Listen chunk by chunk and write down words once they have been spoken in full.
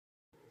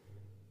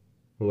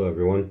Hello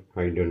everyone,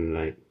 how are you doing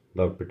tonight?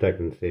 Love,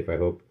 protect, and safe, I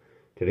hope.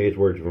 Today's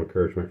words of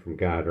encouragement from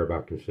God are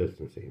about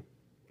consistency.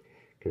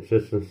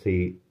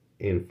 Consistency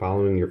in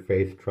following your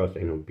faith, trust,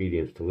 and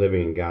obedience to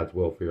living in God's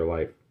will for your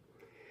life.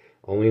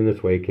 Only in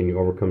this way can you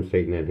overcome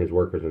Satan and his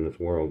workers in this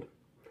world.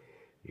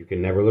 You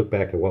can never look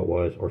back at what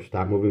was or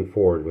stop moving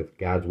forward with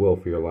God's will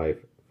for your life,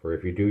 for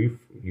if you do,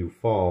 you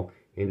fall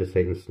into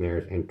Satan's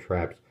snares and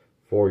traps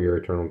for your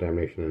eternal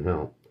damnation in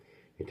hell.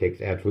 It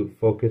takes absolute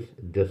focus,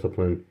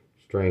 discipline,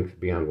 strength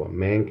beyond what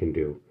man can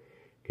do,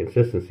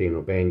 consistency in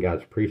obeying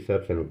God's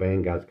precepts and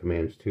obeying God's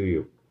commands to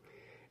you.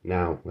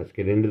 Now, let's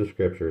get into the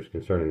scriptures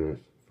concerning this.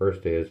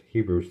 First is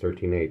Hebrews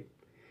 13:8.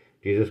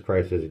 Jesus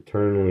Christ is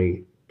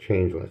eternally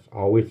changeless,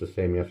 always the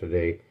same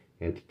yesterday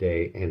and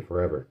today and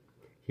forever.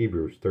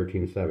 Hebrews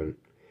 13:7.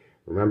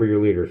 Remember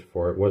your leaders,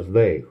 for it was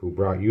they who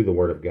brought you the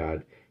word of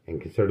God,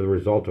 and consider the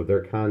result of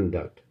their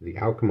conduct, the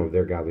outcome of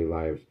their godly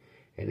lives,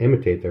 and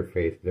imitate their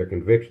faith, their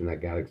conviction that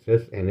God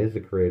exists and is the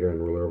creator and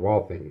ruler of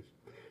all things,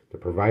 the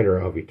provider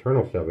of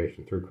eternal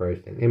salvation through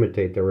Christ, and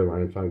imitate their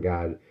reliance on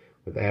God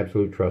with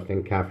absolute trust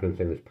and confidence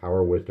in his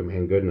power, wisdom,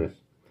 and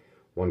goodness.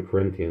 1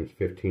 Corinthians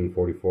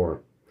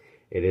 15:44.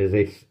 It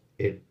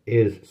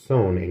is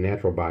sown a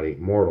natural body,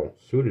 mortal,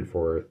 suited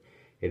for earth.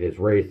 It is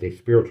raised a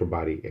spiritual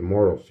body,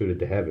 immortal, suited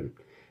to heaven.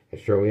 As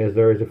surely as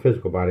there is a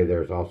physical body,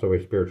 there is also a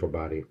spiritual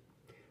body.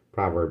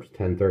 Proverbs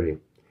 10:30.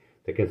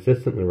 The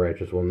consistently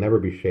righteous will never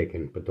be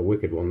shaken, but the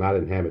wicked will not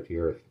inhabit the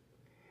earth.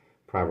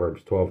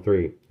 Proverbs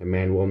 12:3. A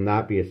man will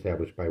not be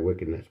established by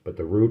wickedness, but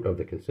the root of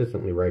the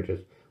consistently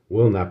righteous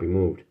will not be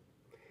moved.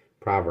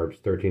 Proverbs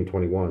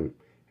 13:21.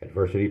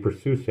 Adversity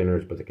pursues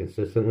sinners, but the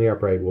consistently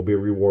upright will be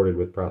rewarded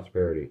with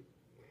prosperity.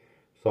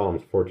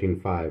 Psalms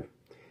 14:5.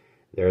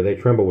 There they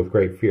tremble with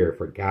great fear,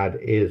 for God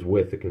is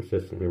with the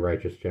consistently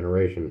righteous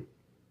generation.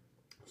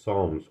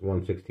 Psalms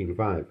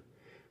 116:5.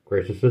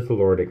 Gracious is the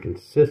Lord and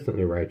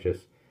consistently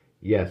righteous.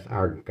 Yes,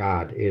 our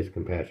God is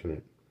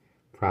compassionate.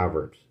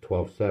 Proverbs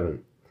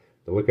 12:7.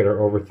 The wicked are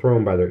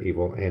overthrown by their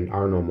evil and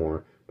are no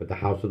more, but the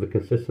house of the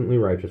consistently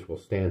righteous will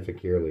stand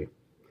securely.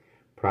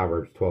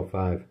 Proverbs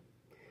 12:5.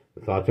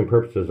 The thoughts and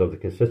purposes of the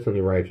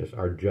consistently righteous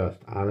are just,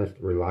 honest,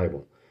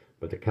 reliable,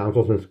 but the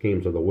counsels and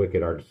schemes of the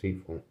wicked are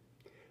deceitful.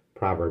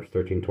 Proverbs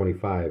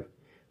 13:25.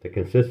 The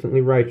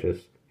consistently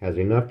righteous has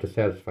enough to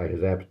satisfy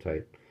his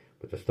appetite,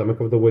 but the stomach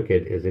of the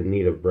wicked is in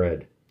need of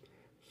bread.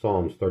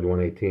 Psalms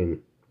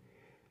 31:18.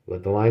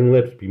 Let the lying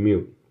lips be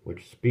mute,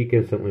 which speak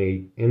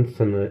insolently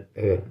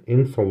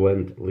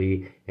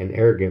and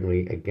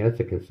arrogantly against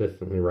the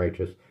consistently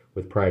righteous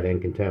with pride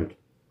and contempt.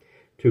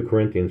 2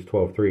 Corinthians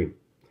 12:3.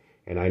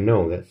 And I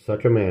know that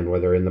such a man,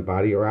 whether in the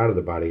body or out of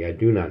the body, I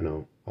do not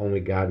know. Only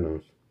God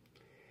knows.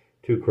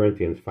 2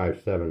 Corinthians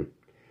 5:7.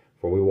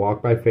 For we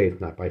walk by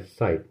faith, not by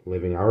sight,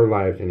 living our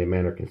lives in a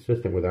manner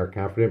consistent with our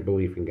confident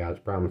belief in God's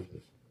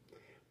promises.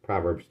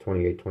 Proverbs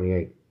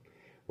 28:28.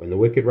 When the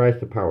wicked rise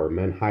to power,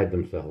 men hide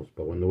themselves,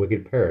 but when the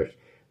wicked perish,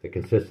 the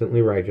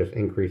consistently righteous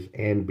increase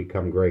and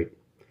become great.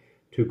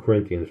 2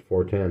 Corinthians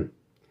 4:10.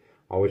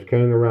 Always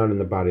carrying around in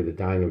the body the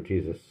dying of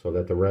Jesus, so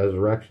that the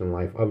resurrection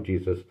life of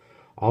Jesus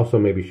also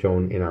may be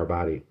shown in our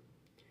body.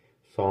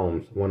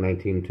 Psalms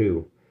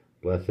 119:2.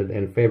 Blessed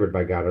and favored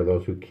by God are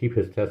those who keep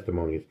his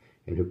testimonies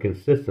and who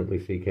consistently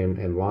seek him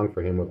and long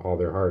for him with all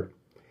their heart.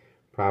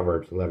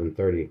 Proverbs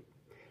 11:30.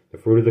 The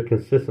fruit of the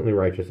consistently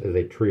righteous is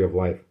a tree of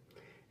life,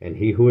 and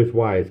he who is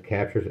wise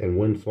captures and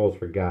wins souls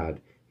for God.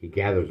 He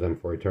gathers them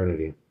for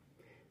eternity.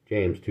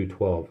 James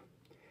 2:12.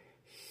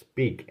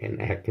 Speak and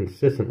act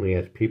consistently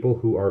as people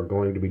who are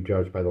going to be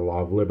judged by the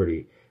law of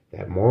liberty,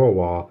 that moral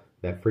law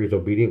that frees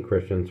obedient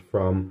Christians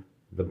from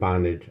the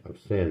bondage of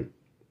sin.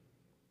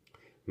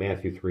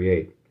 Matthew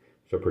 3:8.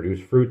 So produce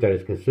fruit that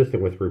is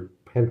consistent with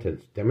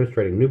repentance,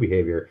 demonstrating new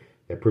behavior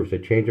that proves a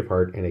change of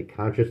heart and a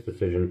conscious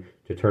decision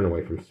to turn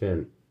away from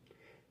sin.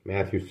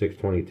 Matthew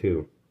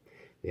 6:22.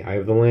 The eye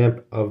is the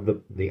lamp of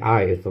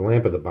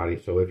the body,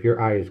 so if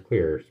your eye is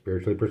clear,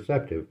 spiritually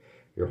perceptive,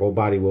 your whole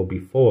body will be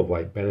full of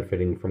light,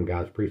 benefiting from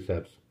God's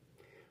precepts.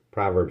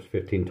 Proverbs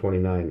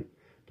 15:29.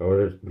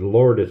 The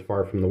Lord is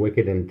far from the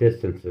wicked and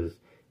distances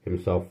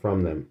himself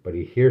from them, but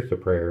he hears the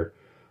prayer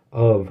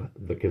of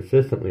the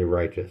consistently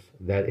righteous,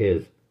 that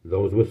is,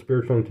 those with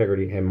spiritual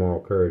integrity and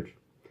moral courage.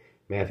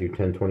 Matthew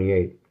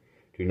 10:28.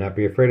 Do not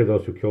be afraid of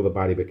those who kill the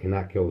body but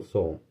cannot kill the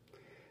soul,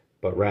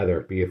 but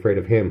rather be afraid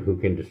of him who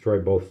can destroy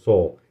both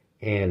soul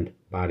and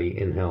body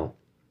in hell.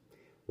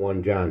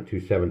 1 John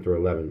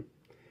 2:7-11.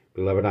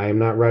 Beloved, I am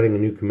not writing a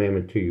new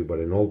commandment to you, but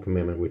an old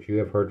commandment which you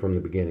have heard from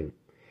the beginning.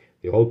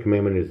 The old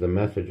commandment is the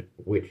message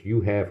which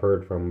you have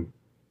heard from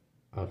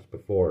us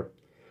before.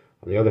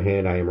 On the other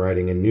hand, I am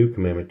writing a new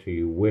commandment to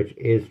you, which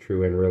is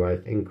true and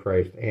realized in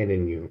Christ and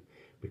in you,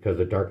 because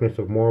the darkness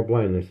of moral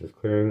blindness is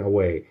clearing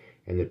away,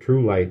 and the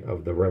true light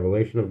of the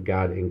revelation of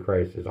God in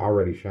Christ is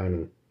already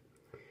shining.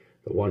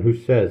 The one who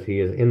says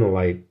he is in the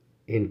light,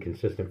 in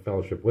consistent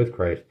fellowship with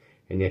Christ,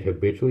 and yet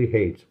habitually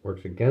hates,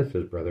 works against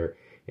his brother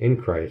in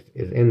Christ,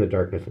 is in the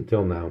darkness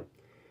until now.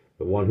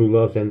 The one who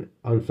loves and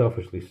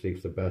unselfishly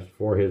seeks the best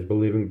for his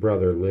believing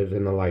brother lives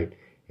in the light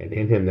and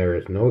in him there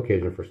is no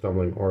occasion for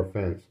stumbling or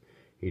offense.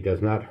 He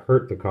does not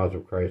hurt the cause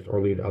of Christ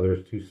or lead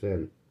others to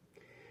sin.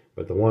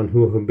 But the one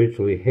who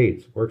habitually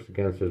hates, works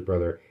against his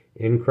brother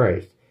in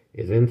Christ,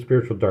 is in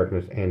spiritual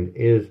darkness and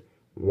is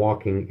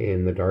walking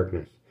in the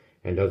darkness,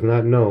 and does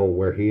not know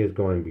where he is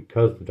going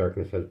because the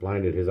darkness has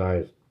blinded his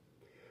eyes.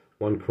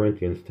 1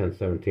 Corinthians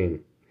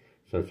 10:17.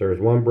 Since there is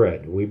one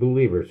bread, we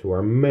believers, who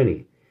are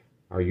many,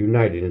 are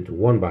united into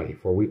one body,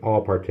 for we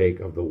all partake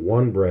of the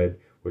one bread,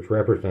 which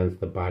represents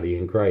the body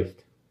in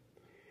Christ.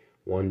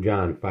 1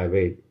 John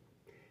 5:8.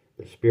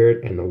 The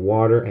Spirit and the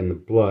water and the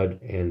blood,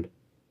 and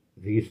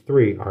these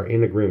three are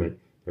in agreement.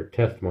 Their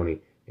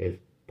testimony is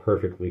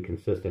perfectly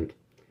consistent.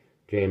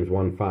 James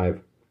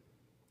 1:5.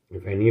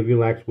 If any of you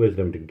lacks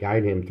wisdom to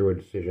guide him through a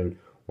decision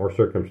or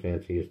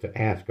circumstance, he is to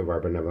ask of our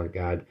benevolent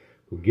God,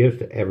 who gives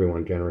to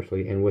everyone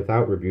generously and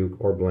without rebuke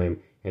or blame,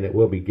 and it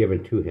will be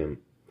given to him.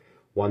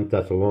 1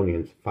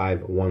 Thessalonians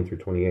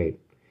 5:1-28.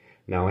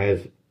 Now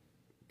as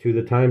to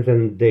the times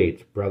and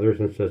dates, brothers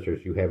and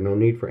sisters, you have no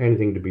need for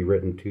anything to be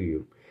written to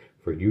you,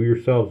 for you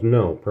yourselves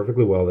know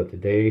perfectly well that the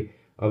day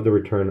of the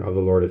return of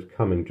the Lord is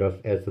coming, just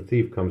as the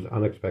thief comes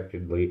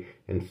unexpectedly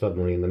and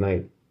suddenly in the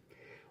night.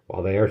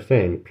 While they are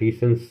saying,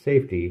 peace and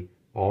safety,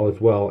 all is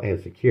well and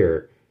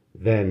secure,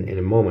 then in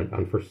a moment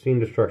unforeseen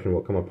destruction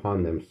will come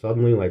upon them,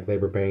 suddenly like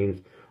labor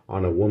pains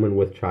on a woman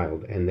with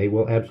child, and they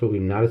will absolutely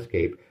not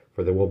escape,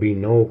 for there will be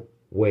no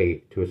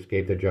way to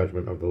escape the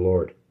judgment of the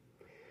Lord.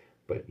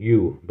 But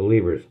you,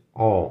 believers,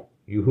 all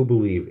you who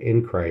believe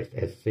in Christ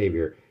as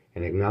Savior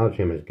and acknowledge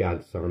him as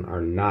God's Son,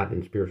 are not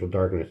in spiritual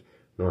darkness,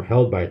 nor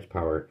held by its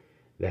power,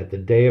 that the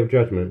day of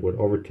judgment would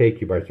overtake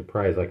you by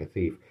surprise like a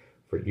thief.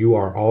 For you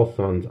are all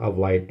sons of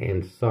light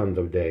and sons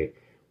of day.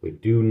 We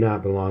do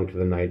not belong to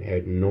the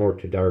night nor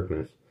to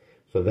darkness.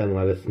 So then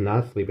let us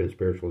not sleep in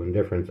spiritual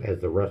indifference as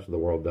the rest of the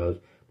world does,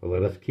 but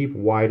let us keep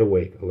wide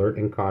awake, alert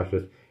and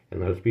cautious, and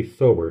let us be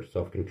sober,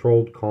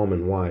 self-controlled, calm,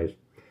 and wise.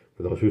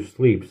 For those who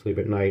sleep, sleep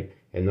at night,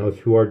 and those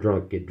who are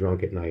drunk, get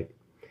drunk at night.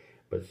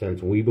 But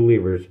since we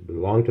believers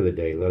belong to the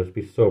day, let us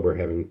be sober,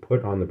 having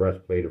put on the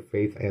breastplate of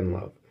faith and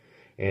love,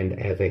 and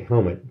as a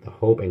helmet, the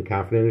hope and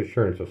confident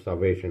assurance of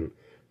salvation.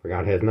 For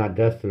God has not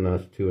destined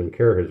us to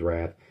incur his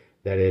wrath,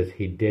 that is,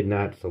 he did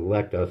not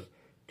select us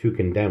to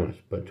condemn us,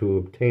 but to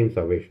obtain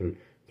salvation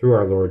through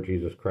our Lord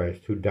Jesus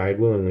Christ, who died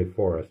willingly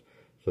for us,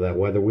 so that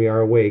whether we are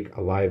awake,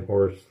 alive,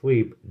 or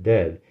asleep,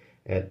 dead,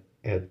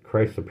 at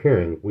Christ's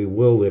appearing, we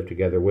will live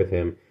together with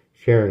him,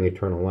 sharing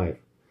eternal life.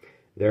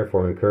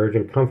 Therefore, encourage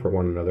and comfort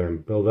one another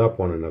and build up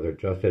one another,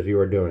 just as you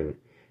are doing.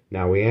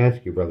 Now we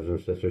ask you, brothers and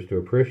sisters, to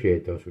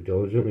appreciate those who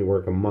diligently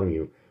work among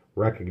you,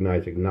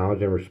 recognize,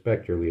 acknowledge, and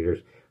respect your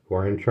leaders who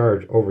are in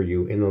charge over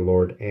you in the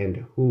Lord,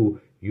 and who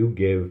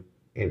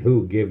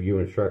give you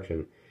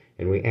instruction.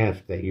 And we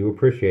ask that you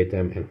appreciate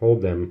them and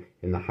hold them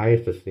in the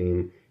highest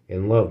esteem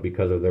and love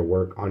because of their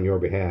work on your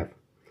behalf.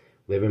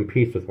 Live in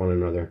peace with one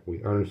another.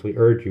 We earnestly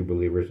urge you,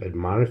 believers,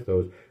 admonish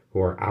those who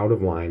are out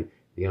of line,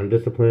 the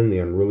undisciplined, the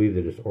unruly,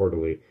 the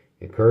disorderly.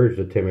 Encourage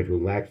the timid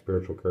who lack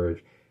spiritual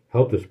courage.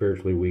 Help the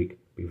spiritually weak.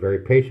 Be very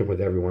patient with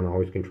everyone,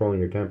 always controlling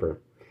your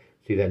temper.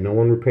 See that no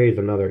one repays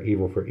another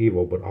evil for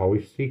evil, but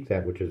always seek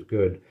that which is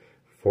good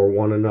for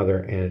one another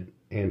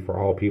and for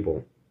all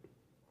people.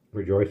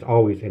 Rejoice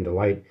always and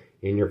delight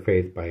in your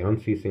faith by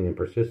unceasing and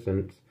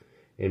persistence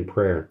in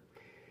prayer.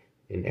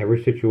 In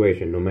every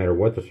situation, no matter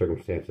what the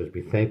circumstances,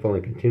 be thankful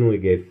and continually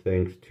give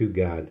thanks to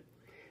God.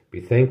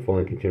 Be thankful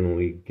and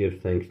continually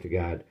give thanks to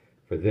God,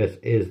 for this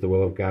is the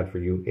will of God for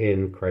you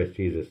in Christ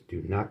Jesus.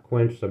 Do not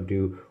quench,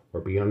 subdue,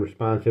 or be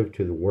unresponsive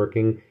to the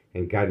working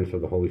and guidance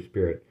of the Holy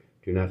Spirit.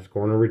 Do not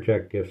scorn or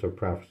reject gifts of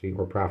prophecy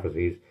or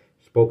prophecies,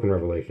 spoken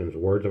revelations,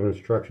 words of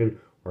instruction,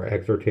 or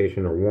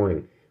exhortation or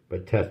warning,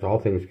 but test all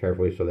things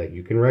carefully so that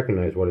you can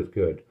recognize what is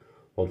good.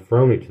 Hold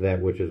firmly to that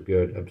which is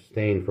good.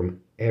 Abstain from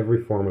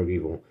every form of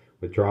evil.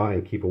 Withdraw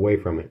and keep away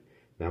from it.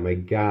 Now may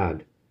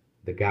God,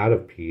 the God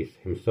of peace,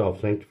 himself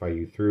sanctify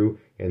you through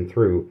and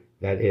through,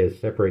 that is,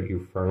 separate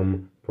you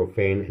from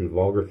profane and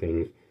vulgar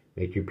things,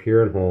 make you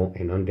pure and whole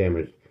and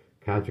undamaged,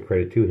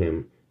 consecrated to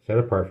him, set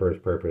apart for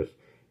his purpose,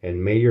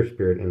 and may your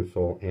spirit and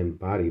soul and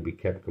body be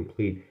kept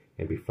complete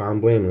and be found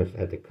blameless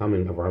at the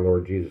coming of our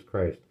Lord Jesus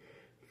Christ.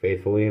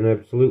 Faithfully and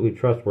absolutely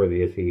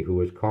trustworthy is he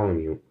who is calling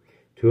you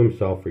to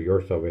himself for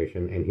your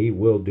salvation, and he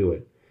will do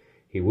it.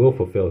 He will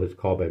fulfill his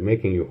call by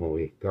making you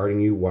holy,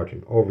 guarding you,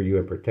 watching over you,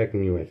 and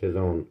protecting you as his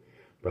own.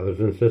 Brothers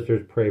and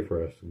sisters, pray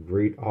for us.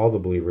 Greet all the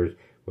believers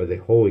with a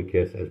holy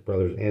kiss as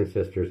brothers and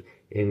sisters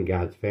in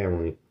God's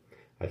family.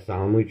 I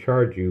solemnly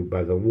charge you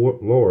by the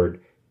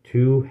Lord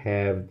to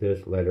have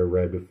this letter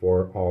read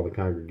before all the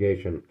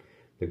congregation.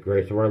 The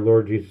grace of our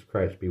Lord Jesus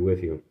Christ be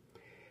with you.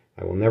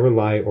 I will never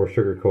lie or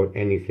sugarcoat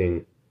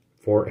anything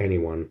for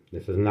anyone.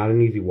 This is not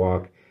an easy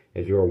walk,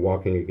 as you are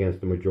walking against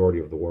the majority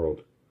of the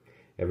world.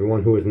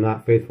 Everyone who is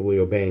not faithfully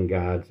obeying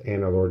God's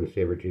and our Lord and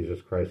Savior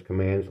Jesus Christ's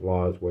commands,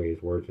 laws,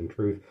 ways, words, and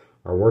truth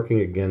are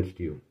working against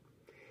you.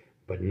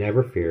 But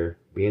never fear,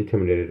 be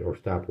intimidated, or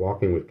stop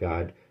walking with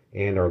God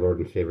and our Lord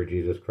and Savior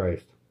Jesus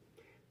Christ.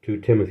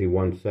 2 Timothy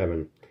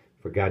 1:7.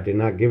 For God did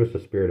not give us a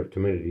spirit of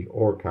timidity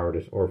or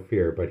cowardice or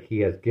fear, but he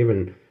has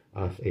given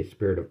us a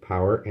spirit of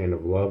power and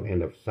of love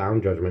and of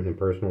sound judgment and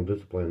personal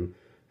discipline,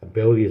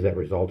 abilities that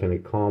result in a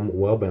calm,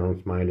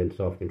 well-balanced mind and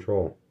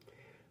self-control.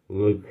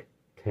 Luke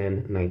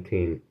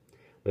 10:19.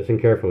 Listen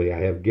carefully. I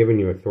have given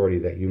you authority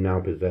that you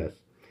now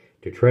possess,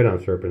 to tread on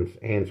serpents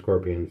and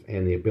scorpions,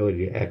 and the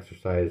ability to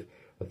exercise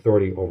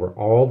authority over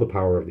all the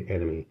power of the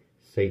enemy,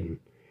 Satan,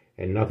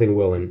 and nothing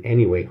will in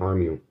any way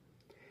harm you.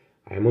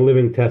 I am a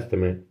living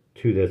testament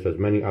to this, as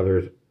many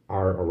others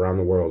are around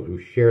the world who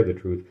share the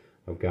truth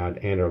of God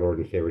and our Lord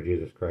and Savior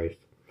Jesus Christ.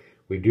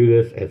 We do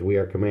this as we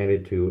are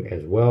commanded to,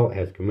 as well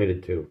as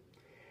committed to.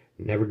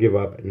 Never give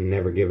up,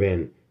 never give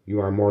in. You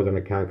are more than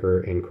a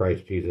conqueror in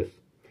Christ Jesus,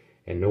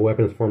 and no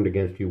weapons formed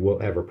against you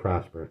will ever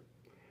prosper.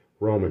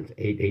 Romans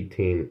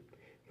 8:18.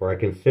 For I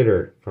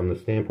consider, from the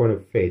standpoint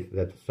of faith,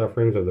 that the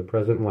sufferings of the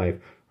present life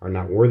are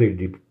not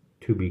worthy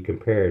to be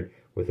compared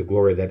with the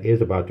glory that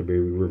is about to be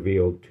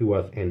revealed to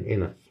us and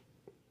in us.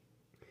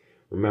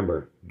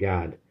 Remember,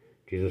 God,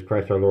 Jesus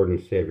Christ our Lord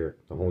and Savior,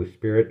 the Holy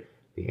Spirit,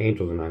 the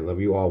angels, and I love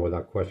you all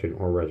without question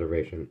or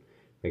reservation.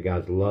 May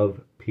God's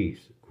love,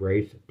 peace,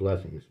 grace,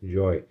 blessings,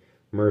 joy,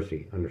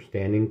 mercy,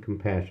 understanding,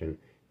 compassion,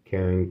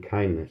 caring,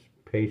 kindness,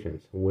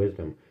 patience,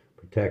 wisdom,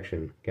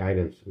 protection,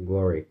 guidance,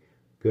 glory,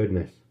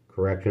 goodness,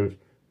 corrections,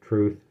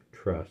 truth,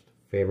 trust,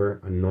 favor,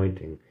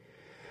 anointing,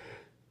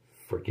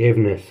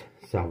 forgiveness,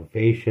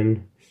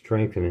 salvation,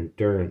 strength and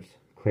endurance,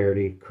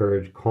 clarity,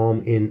 courage,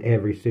 calm in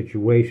every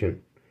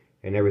situation,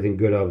 and everything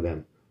good of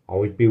them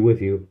always be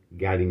with you,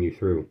 guiding you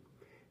through.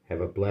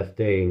 Have a blessed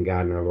day in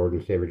God and our Lord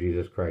and Savior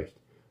Jesus Christ.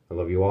 I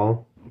love you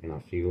all, and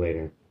I'll see you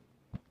later.